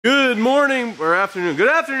Good morning, or afternoon. Good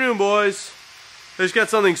afternoon, boys. I just got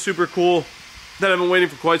something super cool that I've been waiting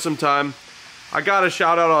for quite some time. I got to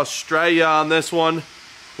shout out Australia on this one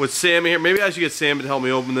with Sammy here. Maybe I should get Sammy to help me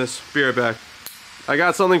open this. Be right back. I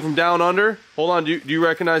got something from down under. Hold on, do you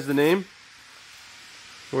recognize the name?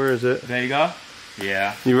 Where is it? There you go.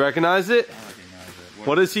 Yeah. You recognize it? I recognize it.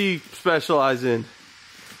 What does he specialize in?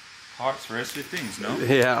 Parts for S15s, no?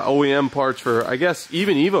 Yeah, OEM parts for, I guess,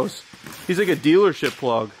 even Evos. He's like a dealership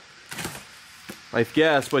plug, I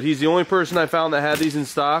guess, but he's the only person I found that had these in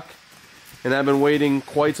stock, and I've been waiting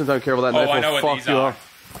quite some time. Careful, that knife I know will what fuck these you are. up.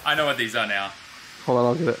 I know what these are now. Hold on,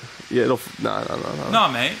 I'll get it. Yeah, it'll, no. No,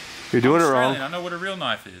 mate. You're doing it wrong. I know what a real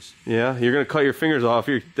knife is. Yeah, you're gonna cut your fingers off.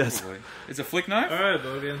 That's. It's a flick knife? Alright,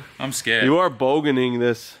 Bogan. I'm scared. You are boganing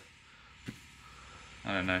this.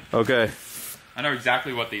 I don't know. Okay. I know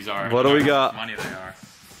exactly what these are. What do we got? How much money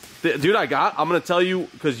they are. Dude, I'm gonna tell you,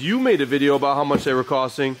 because you made a video about how much they were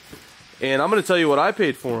costing, and I'm gonna tell you what I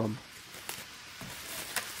paid for them.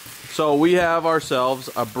 So we have ourselves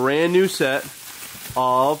a brand new set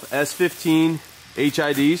of S15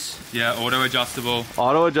 HIDs. Yeah, auto adjustable.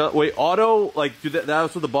 Auto adjust. Wait, auto, like, do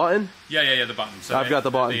that's with the button? Yeah, the button. So I've got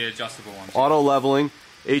the button. The adjustable ones. Auto leveling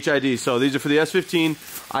HIDs. So these are for the S15.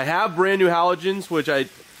 I have brand new halogens, which I.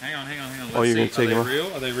 Hang on. Let's Oh, you're see. gonna take them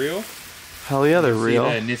off? Are they real? Hell yeah, they're real.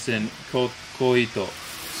 See there, Nissan Koito.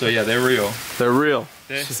 So yeah, they're real. They're real.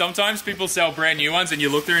 Sometimes people sell brand new ones and you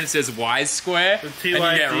look there and it says Y square and you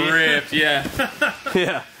get ripped. Yeah.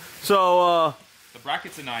 Yeah. So the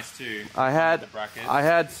brackets are nice too. I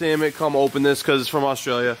had Samit come open this because it's from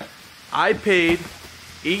Australia. I paid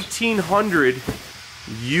 $1,800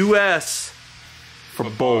 US for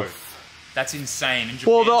both. That's insane. In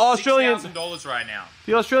Japan, Well, the Australian $6,000 right now.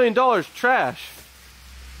 The Australian dollar's trash.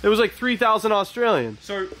 It was like 3,000 Australian.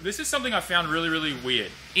 So this is something I found really, really weird.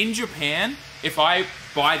 In Japan, if I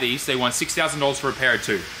buy these, they want $6,000 for a pair of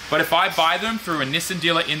two. But if I buy them through a Nissan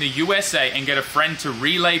dealer in the USA and get a friend to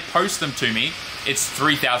relay post them to me, it's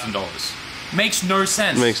 $3,000. Makes no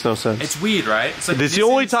sense. Makes no sense. It's weird, right? It's like it's the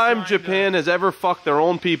only time Japan has ever fucked their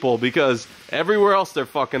own people, because everywhere else they're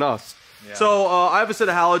fucking us. Yeah. So I have a set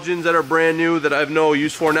of halogens that are brand new that I have no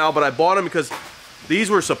use for now, but I bought them because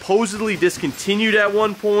these were supposedly discontinued at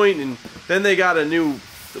one point, and then they got a new,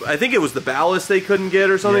 I think it was the ballast they couldn't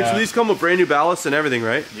get or something. Yeah. So these come with brand new ballast and everything,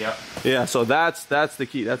 right? Yeah. Yeah, so that's the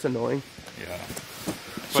key. That's annoying. Yeah.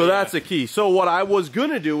 So that's the key. So what I was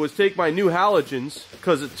gonna do was take my new halogens,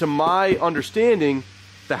 because to my understanding,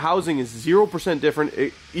 the housing is 0% different.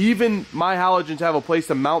 Even my halogens have a place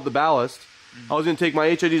to mount the ballast. I was gonna take my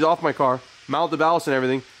HIDs off my car, mount the ballast and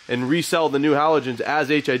everything, and resell the new halogens as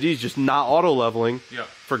HIDs, just not auto leveling,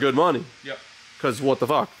 for good money. Yep. Because what the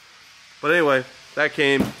fuck. But anyway, that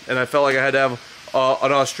came, and I felt like I had to have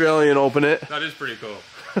an Australian open it. That is pretty cool.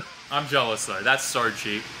 I'm jealous though. That's so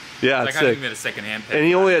cheap. Yeah, like it's I didn't sick. get a second-hand pick. And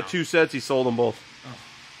he only had 2 sets. He sold them both.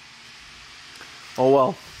 Oh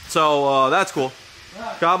well. So that's cool.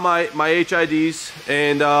 Got my HIDs,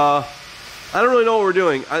 and I don't really know what we're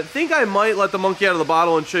doing. I think I might let the monkey out of the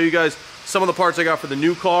bottle and show you guys some of the parts I got for the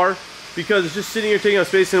new car, because it's just sitting here taking up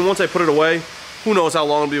space, and once I put it away, who knows how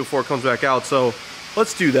long it'll be before it comes back out. So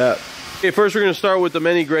let's do that. Okay, first we're going to start with the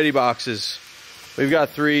mini Greddy boxes. We've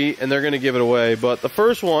got 3, and they're going to give it away. But the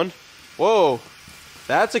first one, whoa,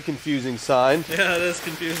 that's a confusing sign. Yeah, it is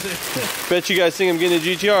confusing. Bet you guys think I'm getting a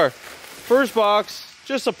GTR. First box,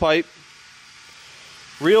 just a pipe.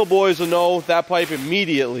 Real boys will know that pipe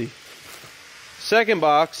immediately. Second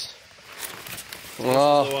box. This is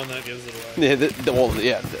the one that gives it away.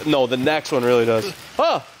 Yeah, no, the next one really does.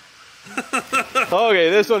 Huh.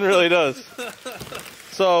 Okay, this one really does.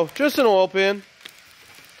 So, just an oil pan.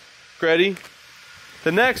 Greddy.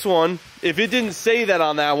 The next one, if it didn't say that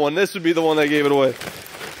on that one, this would be the one that gave it away.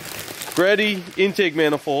 Greddy intake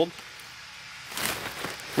manifold.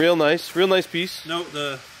 Real nice piece. Note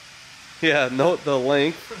the... Yeah, note the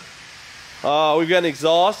length. We've got an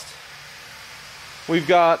exhaust. We've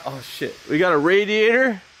got, oh shit, we got a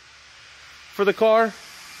radiator for the car.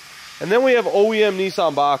 And then we have OEM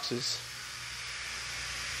Nissan boxes.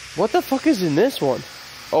 What the fuck is in this one?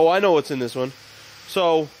 Oh, I know what's in this one.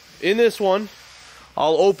 So, in this one,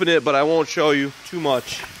 I'll open it, but I won't show you too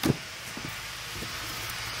much.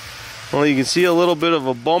 Well, you can see a little bit of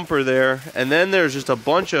a bumper there. And then there's just a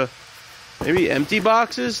bunch of maybe empty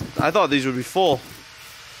boxes. I thought these would be full.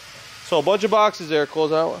 So a bunch of boxes there,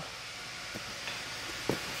 close out.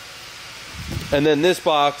 And then this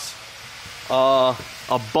box, a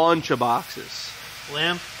bunch of boxes.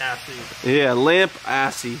 Lamp assy. Yeah, lamp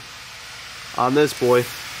assy on this boy.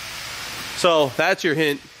 So that's your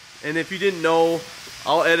hint. And if you didn't know,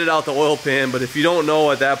 I'll edit out the oil pan, but if you don't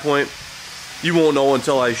know at that point, you won't know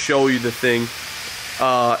until I show you the thing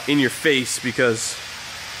in your face, because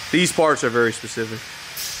these parts are very specific.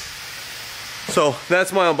 So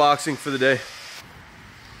that's my unboxing for the day.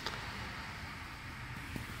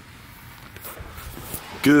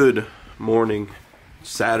 Good morning,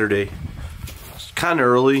 Saturday. It's kind of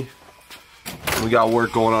early. We got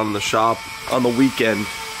work going on in the shop on the weekend.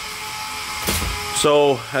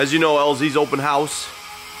 So, as you know, LZ's open house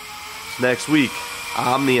is next week.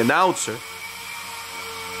 I'm the announcer,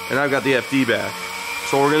 and I've got the FD back.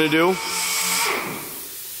 So what we're gonna do,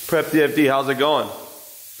 prep the FD. How's it going?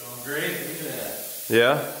 Going great. Look at that.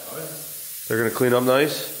 Yeah? Oh, yeah. They're gonna clean up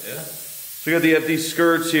nice? Yeah. So we got the FD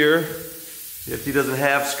skirts here. The FD doesn't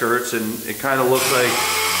have skirts, and it kind of looks like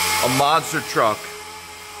a monster truck.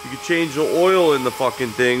 You can change the oil in the fucking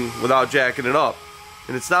thing without jacking it up.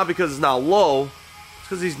 And it's not because it's not low, it's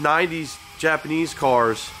because these 90s Japanese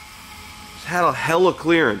cars had a hella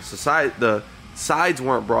clearance. The sides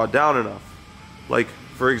weren't brought down enough. Like,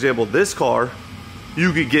 for example, this car,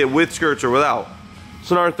 you could get with skirts or without.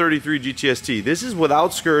 It's an R33 GTST. This is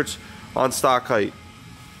without skirts on stock height.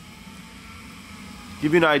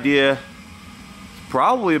 Give you an idea,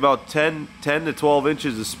 probably about 10 to 12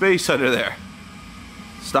 inches of space under there.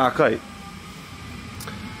 Stock height.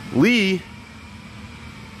 Lee,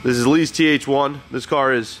 this is Lee's TH1. This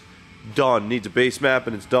car is done. Needs a base map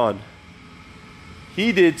and it's done.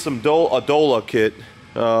 He did some a Doluk kit.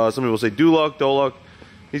 Some people say Duluk, Doluk.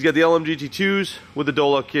 He's got the LMGT2s with the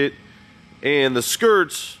Doluk kit, and the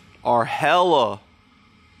skirts are hella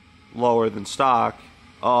lower than stock.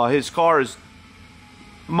 His car is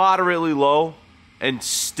moderately low, and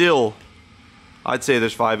still, I'd say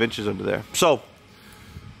there's 5 inches under there. So,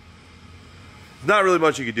 not really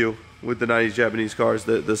much you could do with the 90s Japanese cars.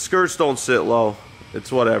 The skirts don't sit low. It's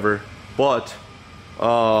whatever. But,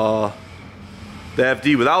 the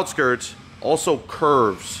FD without skirts also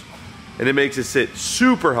curves, and it makes it sit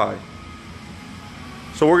super high.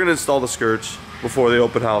 So we're gonna install the skirts before the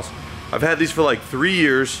open house. I've had these for like 3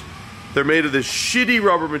 years. They're made of this shitty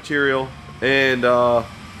rubber material, and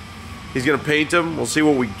he's gonna paint them. We'll see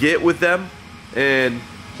what we get with them, and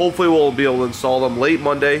hopefully we'll be able to install them late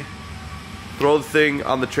Monday, throw the thing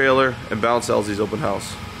on the trailer, and bounce LZ's open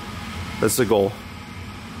house. That's the goal.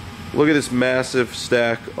 Look at this massive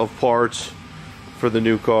stack of parts for the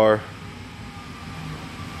new car.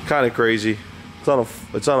 Kind of crazy. It's on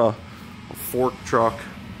a fork truck.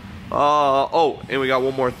 Oh, and we got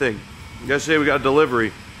one more thing. Yesterday we got a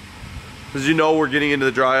delivery. As you know, we're getting into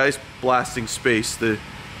the dry ice blasting space, the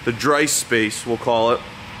dry space, we'll call it.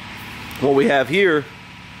 What we have here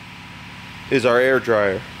is our air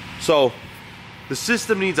dryer. So the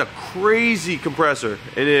system needs a crazy compressor,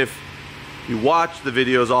 and if you watch the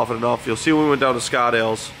videos often enough, you'll see when we went down to Scott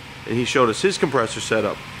Ailes and he showed us his compressor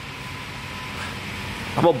setup.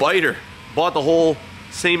 I'm a biter. Bought the whole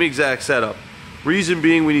same exact setup. Reason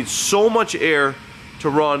being, we need so much air to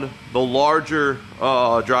run the larger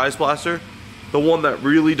dry ice blaster, the one that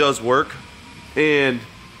really does work, and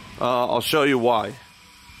I'll show you why.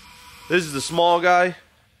 This is the small guy,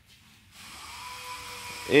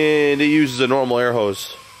 and it uses a normal air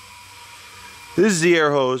hose. This is the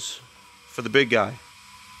air hose for the big guy.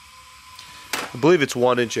 I believe it's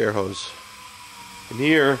 1-inch air hose. And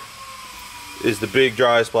here is the big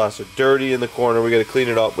dry ice blaster. Dirty in the corner. We got to clean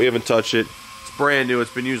it up. We haven't touched it. It's brand new.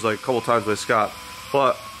 It's been used like a couple times by Scott.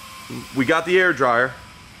 But we got the air dryer,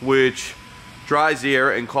 which dries the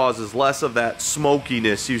air and causes less of that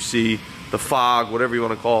smokiness you see, the fog, whatever you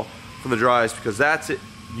want to call, from the dry ice, because that's it.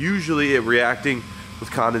 Usually it reacting with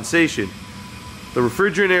condensation. The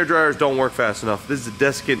refrigerant air dryers don't work fast enough. This is a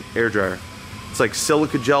desiccant air dryer. It's like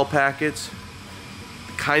silica gel packets,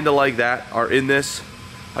 kind of like that, are in this,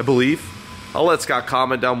 I believe. I'll let Scott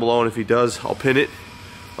comment down below, and if he does, I'll pin it.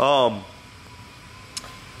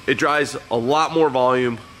 It dries a lot more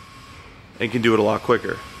volume and can do it a lot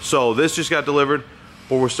quicker. So this just got delivered,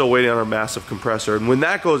 but we're still waiting on our massive compressor. And when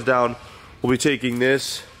that goes down, we'll be taking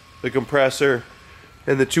this, the compressor,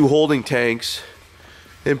 and the 2 holding tanks,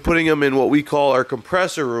 and putting them in what we call our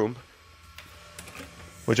compressor room,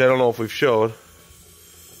 which I don't know if we've showed.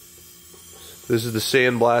 This is the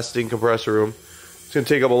sandblasting compressor room. It's going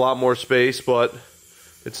to take up a lot more space, but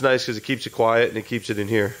it's nice because it keeps it quiet and it keeps it in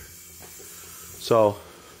here. So,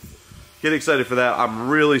 get excited for that. I'm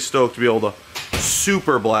really stoked to be able to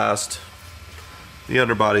super blast the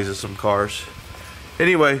underbodies of some cars.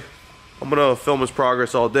 Anyway, I'm going to film his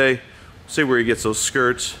progress all day, see where he gets those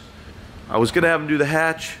skirts. I was going to have him do the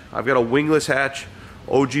hatch. I've got a wingless hatch.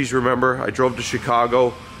 OGs remember, I drove to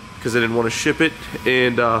Chicago because I didn't want to ship it,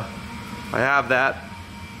 and I have that.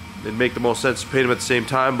 it'd make the most sense to paint them at the same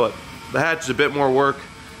time, but the hatch is a bit more work,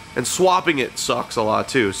 and swapping it sucks a lot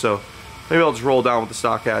too, so maybe I'll just roll down with the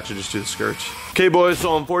stock hatch and just do the skirts. Okay boys,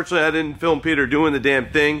 so unfortunately I didn't film Peter doing the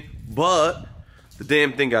damn thing, but the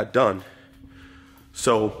damn thing got done.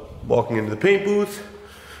 So, walking into the paint booth,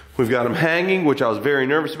 we've got them hanging, which I was very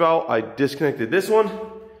nervous about. I disconnected this one.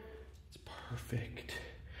 It's perfect.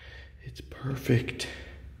 It's perfect.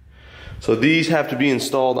 So these have to be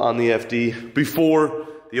installed on the FD before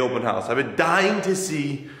the open house. I've been dying to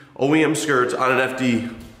see OEM skirts on an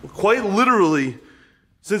FD quite literally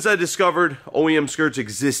since I discovered OEM skirts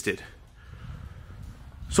existed.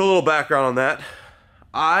 So a little background on that.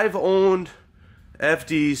 I've owned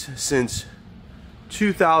FDs since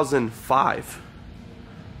 2005.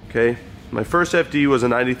 Okay, my first FD was a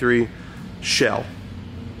 93 Shell.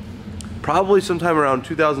 Probably sometime around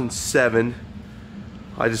 2007,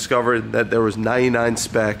 I discovered that there was 99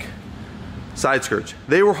 spec side skirts.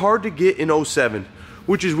 They were hard to get in 07,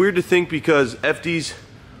 which is weird to think because FDs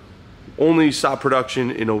only stopped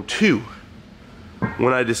production in 02.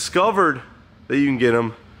 When I discovered that you can get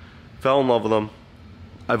them, fell in love with them.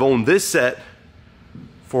 I've owned this set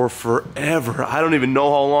for forever. I don't even know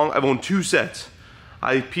how long. I've owned 2 sets.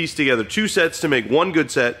 I pieced together 2 sets to make one good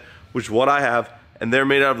set, which is what I have, and they're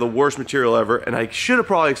made out of the worst material ever, and I should have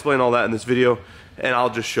probably explained all that in this video, and I'll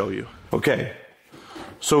just show you. Okay,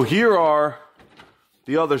 so here are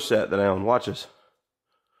the other set that I own. Watch this.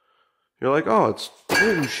 You're like, oh, it's,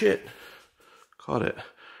 oh shit. Caught it.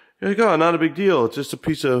 You're like, oh, not a big deal. It's just a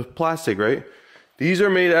piece of plastic, right? These are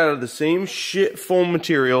made out of the same shit foam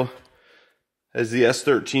material as the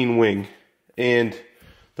S13 wing. And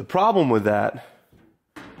the problem with that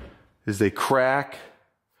is they crack,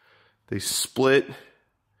 they split,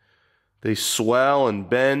 they swell and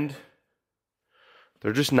bend.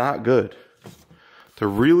 They're just not good. They're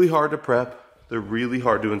really hard to prep. They're really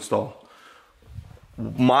hard to install.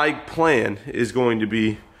 My plan is going to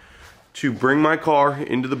be to bring my car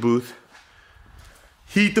into the booth,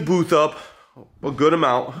 heat the booth up a good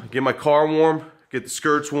amount, get my car warm, get the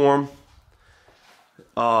skirts warm,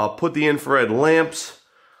 put the infrared lamps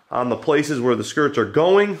on the places where the skirts are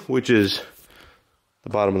going, which is the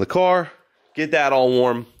bottom of the car. Get that all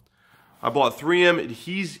warm. I bought 3M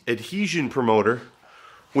adhesion promoter,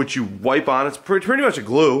 which you wipe on. It's pretty much a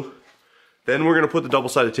glue. Then we're gonna put the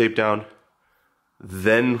double-sided tape down.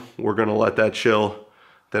 Then we're gonna let that chill.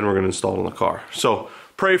 Then we're gonna install it in the car. So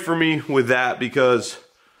pray for me with that because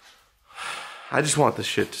I just want this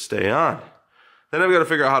shit to stay on. Then I've got to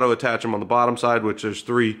figure out how to attach them on the bottom side, which there's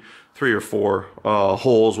three or four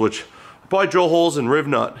holes, which I'll probably drill holes and riv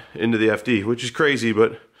nut into the FD, which is crazy,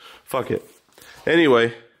 but fuck it.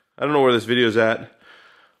 Anyway, I don't know where this video's at.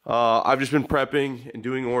 I've just been prepping and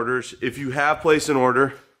doing orders. If you have placed an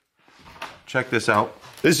order, check this out.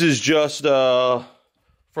 This is just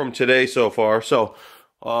from today so far. So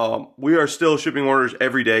we are still shipping orders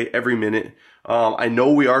every day, every minute. I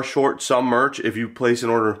know we are short some merch. If you place an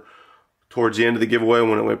order towards the end of the giveaway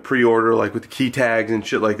when it went pre-order, like with the key tags and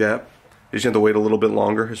shit like that, you just have to wait a little bit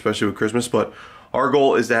longer, especially with Christmas. But our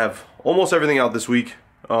goal is to have almost everything out this week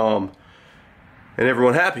and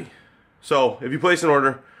everyone happy. So if you place an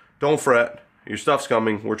order, don't fret. Your stuff's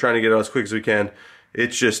coming. We're trying to get it out as quick as we can.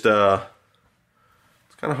 It's just, it's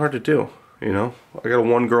kind of hard to do, you know? I got a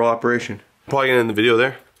one-girl operation. Probably gonna end the video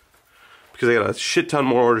there because I got a shit ton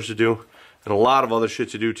more orders to do and a lot of other shit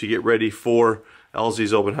to do to get ready for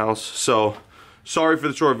LZ's open house. So sorry for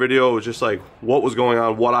the short video. It was just like what was going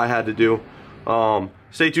on, what I had to do.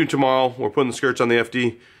 Stay tuned tomorrow. We're putting the skirts on the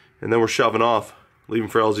FD and then we're shoving off, leaving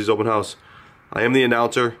for LZ's open house. I am the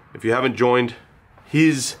announcer. If you haven't joined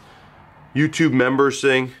his YouTube members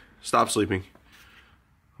thing, stop sleeping.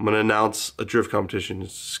 I'm gonna announce a drift competition.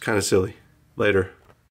 It's kind of silly. Later.